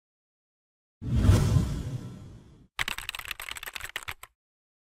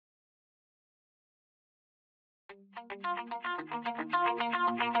Pull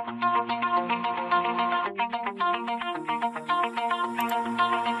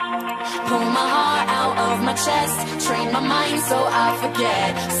my heart out of my chest, train my mind so I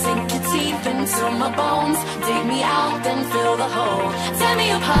forget. Sink your teeth into my bones, dig me out, then fill the hole. Tear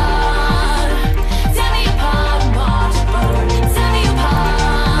me apart and watch it burn. Tear me apart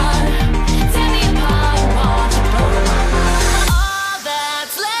and watch it burn. All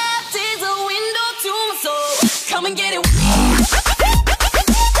that's left is a window to my soul. Come and get it.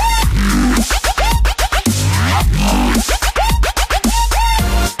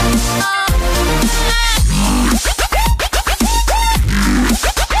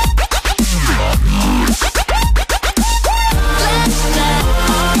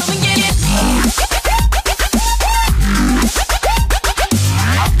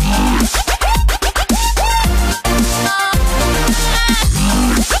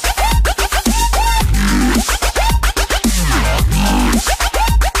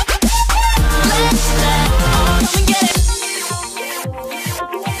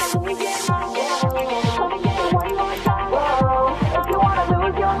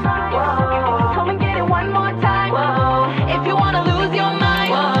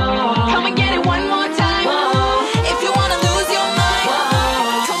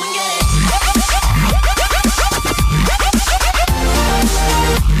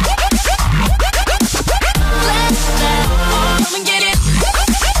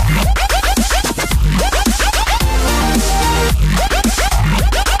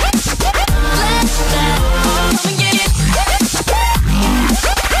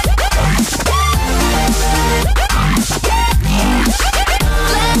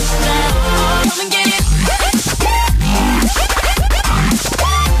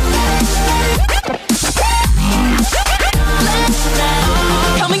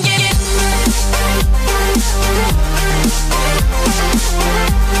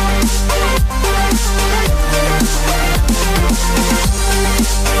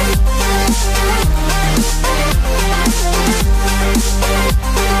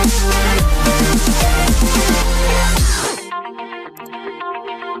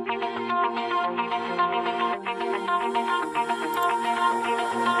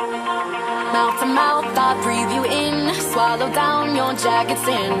 Mouth to mouth, I breathe you in. Swallow down your jagged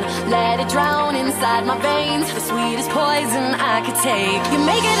sin. Let it drown inside my veins. The sweetest poison I could take. You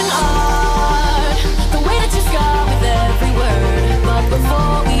make it an art, the way that you scar with every word. But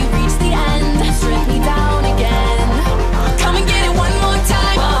before we reach the end, strip me down again. Come and get it one more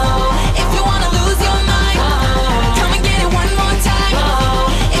time. If you wanna lose your mind, come and get it one more time.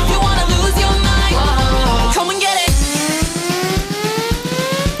 If you wanna lose your mind, come and get it.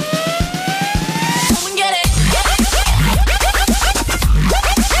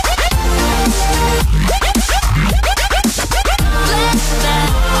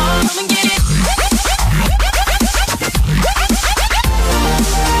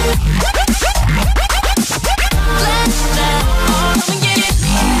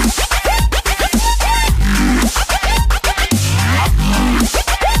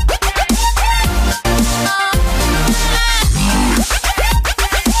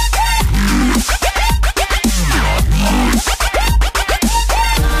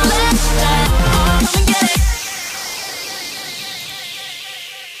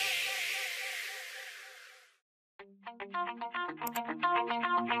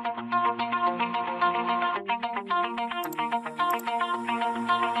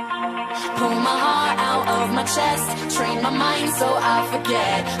 Pull my heart out of my chest, train my mind so I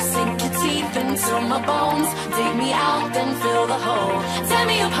forget. Sink your teeth into my bones, dig me out, then fill the hole. Tear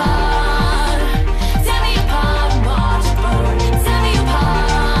me apart